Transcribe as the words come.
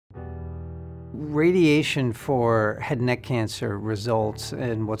Radiation for head and neck cancer results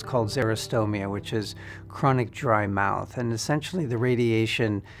in what's called xerostomia, which is chronic dry mouth. And essentially the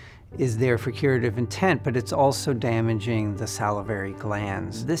radiation is there for curative intent, but it's also damaging the salivary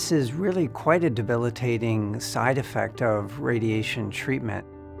glands. This is really quite a debilitating side effect of radiation treatment.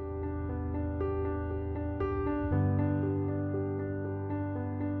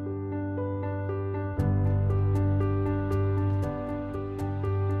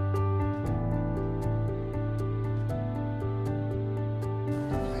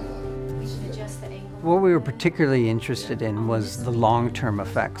 What we were particularly interested in was the long-term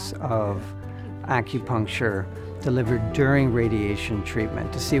effects of acupuncture delivered during radiation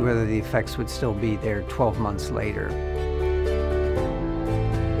treatment to see whether the effects would still be there 12 months later.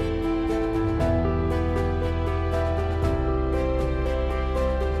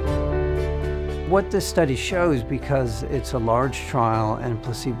 What this study shows, because it's a large trial and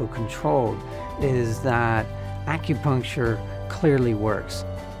placebo-controlled, is that acupuncture clearly works.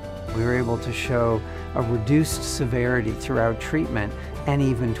 We were able to show a reduced severity throughout treatment and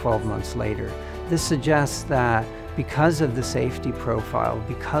even 12 months later. This suggests that because of the safety profile,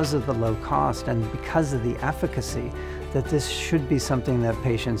 because of the low cost, and because of the efficacy, that this should be something that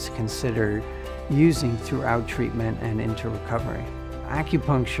patients consider using throughout treatment and into recovery.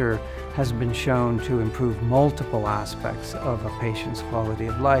 Acupuncture has been shown to improve multiple aspects of a patient's quality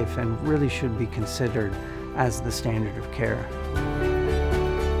of life and really should be considered as the standard of care.